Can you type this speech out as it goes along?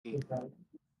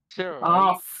Sarah, are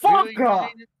Ah, you fuck really off!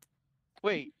 using it?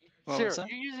 Wait, What Sarah, was that?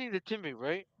 you're using the Timmy,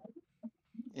 right?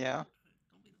 Yeah. A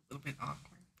little bit awkward.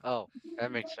 Oh,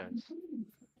 that makes sense.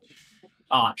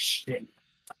 Ah, shit.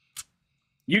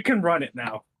 You can run it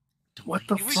now. Don't What mind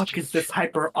the Can we fuck is this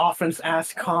hyper offense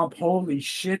ass comp? Holy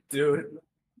shit, dude.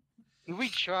 Can we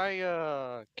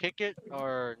try kick it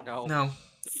or no? No.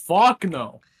 Fuck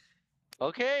no.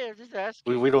 Okay, I'm just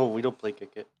asking. We don't play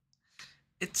kick it.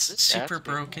 It's Just super asking.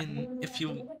 broken. If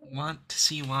you want to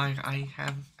see why, I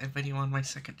have a video on my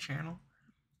second channel.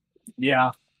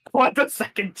 Yeah. What the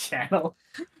second channel?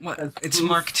 What? That's It's proof.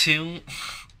 Mark II.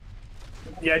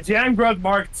 Yeah, Jamgrud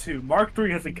Mark II. Mark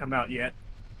III hasn't come out yet.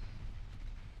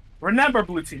 Remember,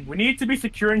 Blue Team, we need to be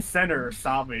securing center or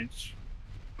salvage.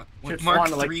 What Just Mark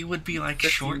wanna, like, III would be like 15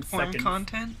 short form seconds.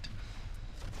 content?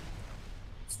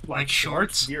 Like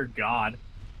shorts? Dear God.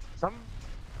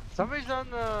 Somebody's on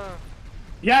the.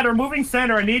 Yeah, they're moving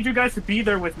center. I need you guys to be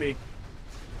there with me.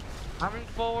 Coming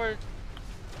forward.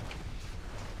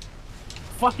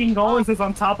 Fucking Gollins is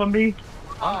on top of me.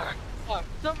 Oh, fuck.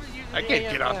 Somebody's using I the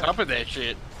can't get on AFF. top of that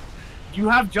shit. You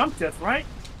have jump death, right?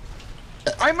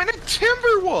 I'm in a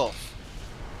Timberwolf!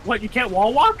 What, you can't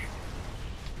wall walk?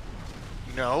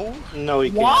 No. No,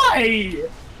 you can't. Why?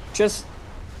 Just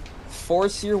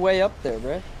force your way up there,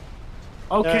 bro.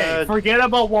 Okay, forget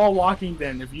about wall walking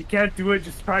then. If you can't do it,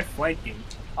 just try flanking.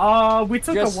 We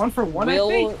took Just a 1-for-1, I will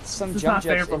think. some This is jump not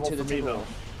jets favorable into the for me, though. Timberwolf.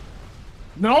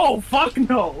 No, fuck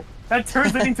no. That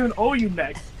turns it into an OU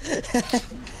mech.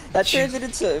 That turns it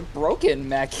into broken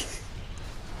mech.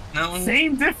 No,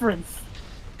 Same difference,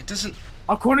 it doesn't.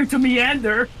 according to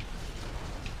Meander.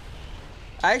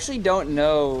 I actually don't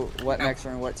know what mechs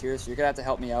are in what tiers, so you're gonna have to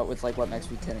help me out with like what mechs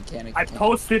we can and can't. I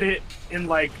posted it in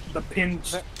like the pin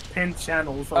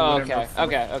channels. Or Oh, whatever.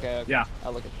 okay. Yeah.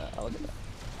 I'll look at that. Oh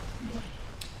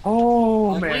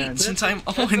Oh, man. wait, since I'm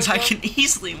Owens, I can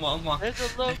easily wall walk There's a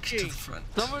next to Loki. the front.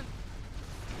 Someone.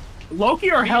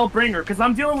 Loki or Hellbringer? Because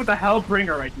I'm dealing with the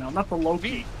Hellbringer right now, not the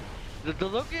Loki. The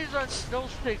Loki is on no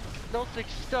stick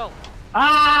stealth.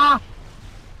 Ah!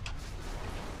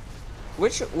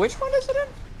 Which one is it in?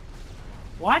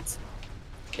 What?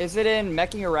 Is it in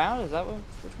meching around? Is that what?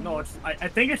 Which one? No, it's. I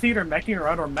think it's either meching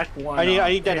around or mech 1. I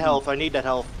need that health. I need that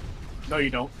health. No, you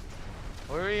don't.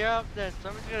 Hurry up, then.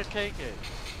 Somebody's gonna take it.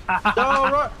 No,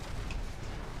 run!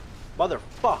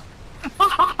 Motherfuck.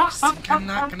 I think I'm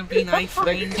not gonna be knife The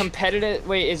range. competitive.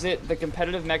 Wait, is it the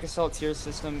competitive MechAssault tier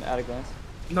system at a glance?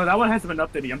 No, that one hasn't been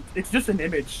updated. It's just an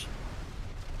image.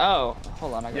 Oh,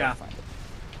 hold on, I gotta Yeah. find it.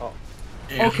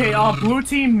 Okay, Blue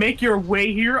Team, make your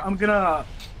way here. I'm gonna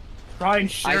try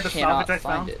and share I the cannot salvage I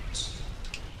find found. it.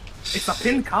 It's a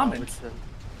pinned comment.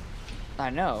 I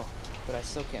know, but I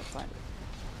still can't find it.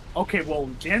 Okay, well,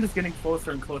 Jan is getting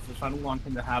closer and closer, so I don't want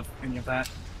him to have any of that.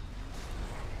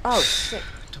 Oh shit!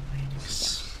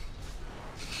 Domains.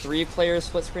 3-player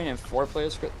split screen and 4-player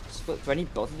split. Do I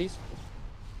need both of these?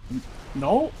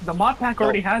 No, the mod pack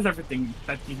already has everything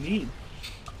that you need.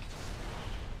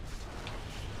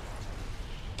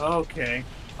 Okay.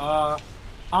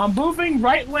 I'm moving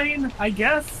right lane, I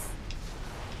guess.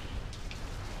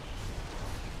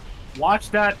 Watch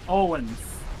that, Owens.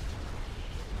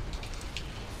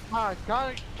 Ah,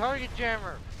 target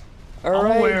jammer.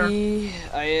 aware. Alrighty,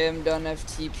 I am done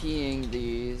FTPing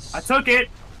these. I took it.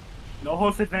 No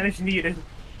host advantage needed.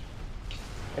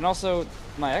 And also,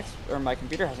 my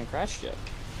computer hasn't crashed yet.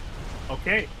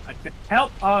 Okay.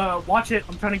 Help! Watch it.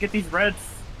 I'm trying to get these reds.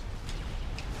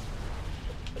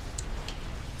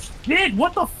 Shit!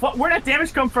 What the fuck? Where'd that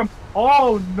damage come from?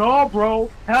 Oh no, bro!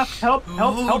 Help!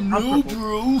 Oh no,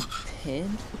 bro!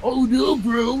 Pin? Oh no,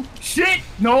 bro! Shit!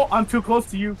 No, I'm too close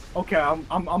to you. Okay, I'm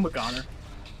a goner.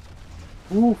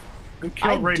 Ooh, good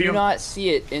kill, I radio. do not see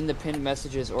it in the pinned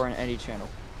messages or in any channel.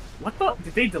 What the?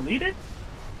 Did they delete it?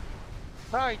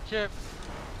 Hi, Chip.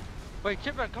 Wait,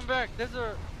 Chip, come back. There's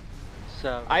a.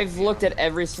 So, I've looked at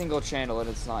every single channel and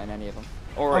it's not in any of them.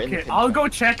 Or in the Okay, pinned I'll channel. go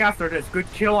check after this.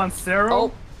 Good kill on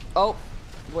Cero. Oh,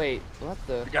 wait, what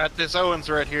the? Got this Owens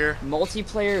right here.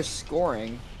 Multiplayer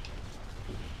scoring.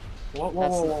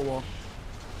 Whoa.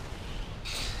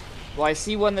 Well, I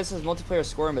see one that says multiplayer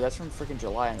scoring, but that's from freaking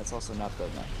July, and that's also not the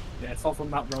map. Yeah, it's also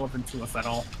not relevant to us at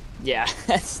all. Yeah,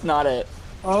 that's not it.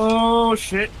 Oh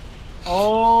shit!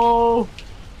 Oh,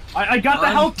 I got the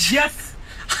help. Yes.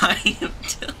 I am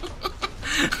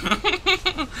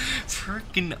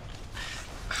freaking.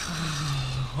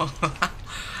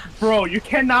 Bro, you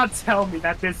cannot tell me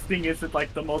that this thing isn't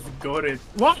like the most goated.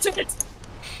 Watch it!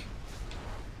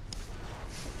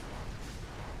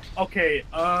 Okay,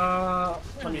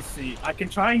 let me see. I can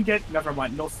try and get. Never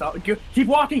mind, no stop. Keep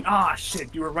walking! Ah,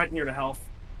 shit, you were right near the health.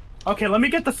 Okay, let me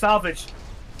get the salvage.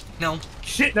 No.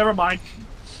 Shit, never mind.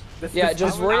 Yeah,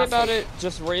 just I worry would about ask it.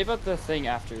 Just worry about the thing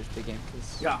after the game,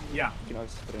 because Yeah. you can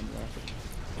always put it in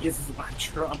there. Yes,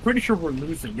 I'm pretty sure we're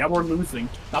losing. Yeah, we're losing.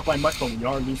 Not by much, but we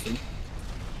are losing.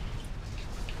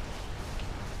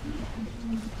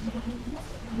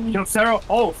 Yo, Sarah.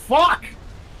 Oh, fuck!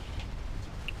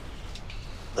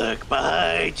 Look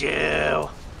behind you.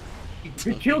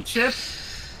 You killed Chip.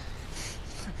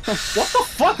 What the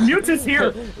fuck? Mewtwo's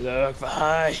here. Look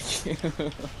behind you.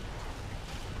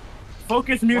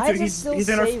 Focus Why Mewtwo. does it still He's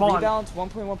in our say spawn. rebalance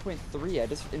 1.1.3? I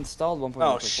just installed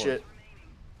 1.1.4. Oh shit.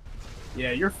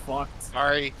 Yeah, you're fucked.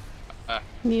 Sorry.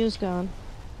 Mew's gone,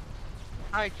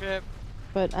 Hi, Chip.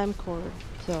 but I'm cord,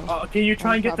 so. Can you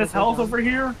try and get this health over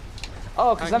here?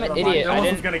 Oh, because I'm an Never mind, idiot. no I one's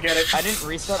didn't. gonna get it. I didn't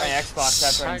restart my Xbox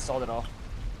after I installed it all.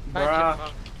 Hi, Bruh.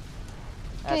 Chipmunk.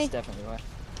 That's Hey. definitely why.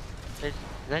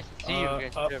 Nice to see you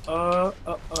again,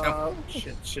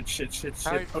 Chip. Shit.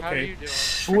 How are you Okay. doing?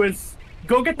 Who is?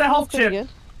 Go get the health Pretty chip.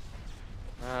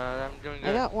 good. I'm doing I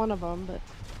good. got one of them, but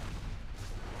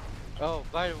Oh,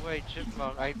 by the way,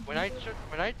 Chipmunk, when I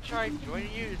tried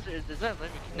joining you, it doesn't let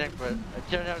me connect, but it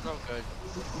turned out all good.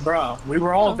 Bruh, we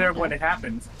were all Oh, there okay. when it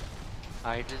happened.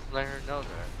 I just let her know that.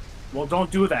 Well, don't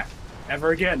do that.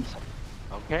 Ever again.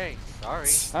 Okay, sorry.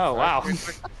 Oh, wow. Sorry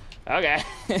for, Okay.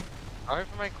 sorry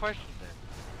for my question then.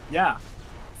 Yeah.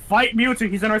 Fight Mewtwo,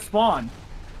 he's in our spawn.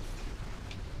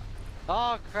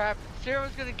 Oh crap,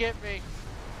 Sarah's gonna get me.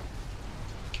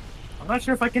 I'm not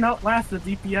sure if I can outlast the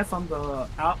DPS on the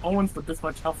Owens with this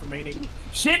much health remaining.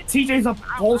 Shit, TJ's a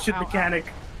bullshit mechanic.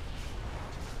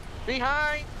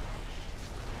 Behind!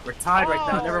 We're tied right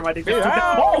now, Oh, never mind. They just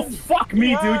yeah. took it. Oh, fuck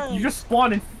me, Yeah. dude. You just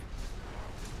spawned in.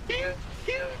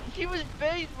 He was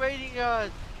base waiting us!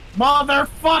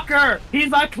 Motherfucker! He's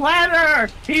a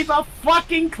clanner! He's a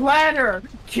fucking clanner!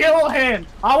 Kill him!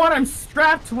 I want him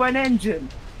strapped to an engine.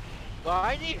 Well,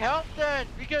 I need help then,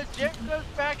 because Jim goes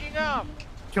backing up!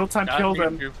 Kill time Not killed me,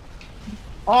 him. too,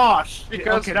 Oh shit.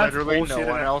 Because Okay, that's literally bullshit. no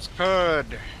one else could.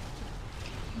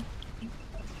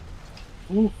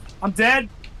 Ooh, I'm dead.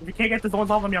 If you can't get the zones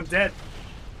off of me, I'm dead.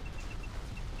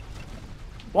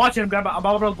 Watch it, I'm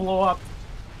about to blow up.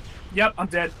 Yep, I'm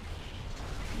dead.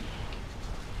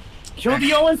 Kill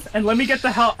the Owens and let me get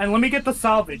the help and let me get the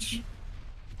salvage.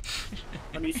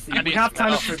 Let me see. I We need have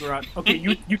time to some figure out. Okay,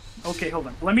 you okay, hold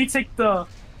on. Let me take the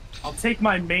I'll take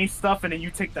my main stuff and then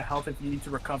you take the health if you need to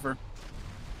recover.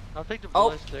 I'll take the Oh.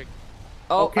 ballistic.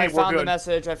 Oh, Okay, I we're found the good.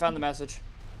 message. I found the message.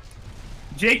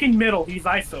 Jake in middle, he's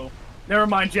ISO. Never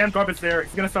mind, Jam Garbage there.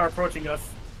 He's gonna start approaching us.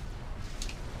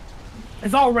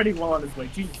 He's already well on his way.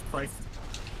 Jesus Christ.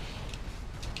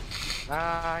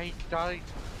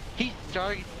 He's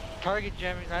target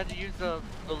jamming. I had to use the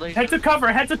laser. Head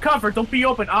to cover, don't be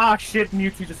open. Ah shit,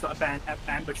 Mewtwo just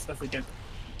ambushed us again.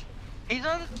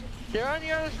 They're on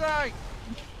the other side!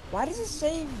 Why does it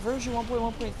say version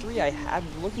 1.1.3?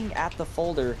 I'm looking at the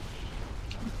folder.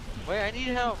 Wait, I need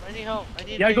help, I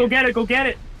need Yeah, aid. go get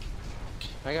it.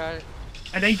 I got it.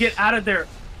 And then get out of there.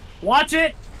 Watch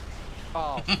it!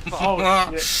 Oh, fuck.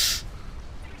 Oh shit.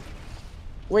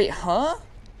 Wait, huh?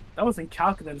 That wasn't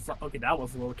calculated. Okay, that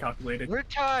was a little calculated. We're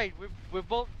tied. We're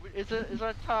both. It's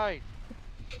on tied.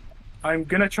 I'm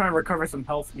gonna try and recover some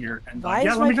health here. And Why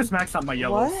yeah, is let me my- just max out my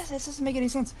yellows. What? This doesn't make any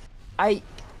sense. I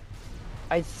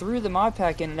threw the mod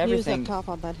pack in and Mew's everything. up top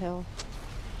on that hill.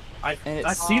 I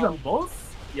it's- see them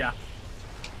both? Yeah. and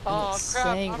Oh it's crap!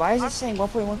 saying, I'm, why is I'm, it saying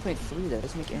 1.1.3? That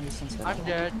doesn't make any sense at all. I'm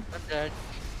dead. I'm dead.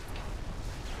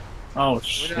 Oh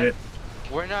shit.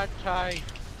 We're not tied.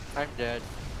 I'm dead.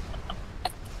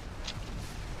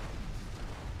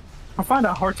 I find it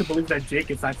hard to believe that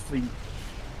Jake is actually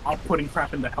outputting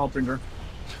crap in the Hellbringer.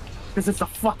 Because it's a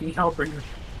fucking Hellbringer.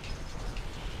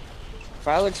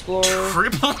 File Explorer,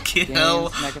 Triple games, kill.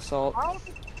 MechAssault.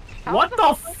 What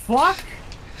the fuck?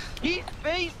 He's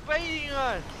base baiting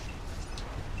us.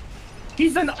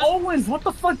 He's an Owens! What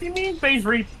the fuck do you mean, Base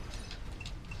Reap?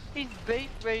 He's base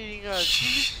baiting us.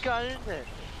 He just got in there.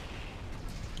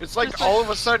 It's like all of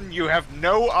a sudden you have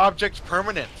no object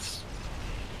permanence.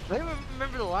 I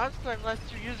remember the last 2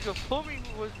 years ago, Pumi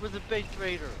was a base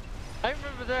raider. I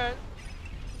remember that.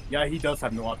 Yeah, he does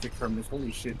have no object permanence.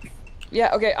 Holy shit.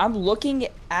 Yeah, okay, I'm looking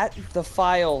at the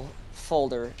file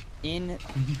folder in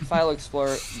File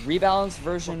Explorer, rebalance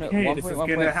version Okay, this is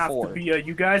gonna have to 1.1.4. be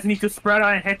you guys need to spread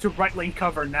out and head to right lane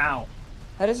cover now.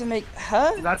 That doesn't make,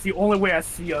 huh? That's the only way I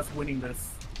see us winning this.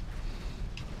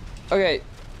 Okay,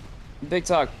 big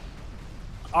talk.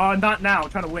 Not now. I'm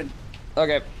trying to win.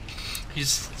 Okay,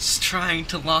 He's just trying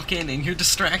to lock in and you're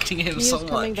distracting him He is so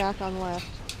coming much. back on left.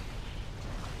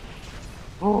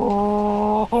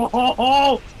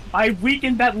 Oh, I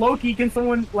weakened that Loki. Can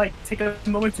someone like take a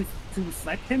moment to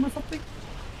snipe him or something?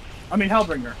 I mean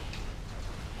Hellbringer.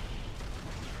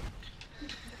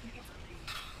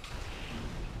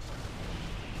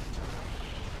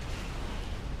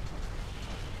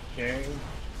 Okay.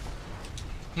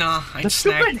 Nah, I The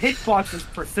stupid snagged. hitbox is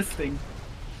persisting.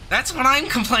 That's what I'm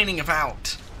complaining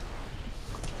about.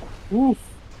 Oof.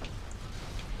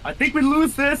 I think we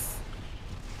lose this.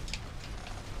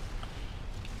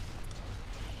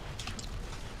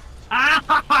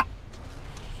 Ah!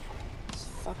 This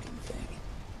fucking thing.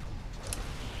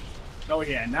 Oh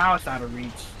yeah, now it's out of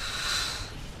reach.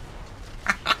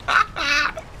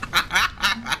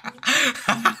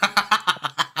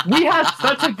 We had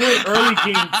such a good early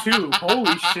game too.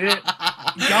 Holy shit.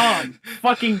 Gone.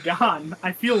 Fucking gone.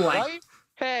 I feel like. Why?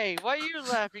 Hey, what are you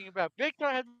laughing about? Big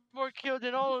Tom had more kills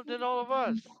than all of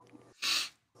us.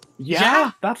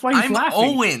 Yeah, that's why he's I'm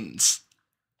laughing. Owens.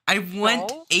 I went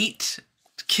No? 8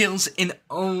 kills in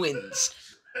Owens.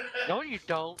 No, you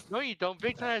don't. No, you don't.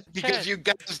 Big Tom has 10. Because you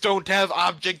guys don't have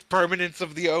object permanence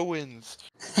of the Owens.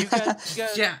 You guys.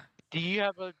 Yeah. Do you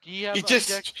have It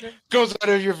objection? just goes out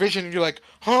of your vision and you're like,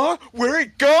 huh? Where'd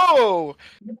it go?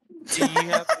 Do you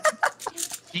have?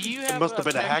 Do you have It must have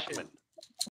been a objection? Hackman.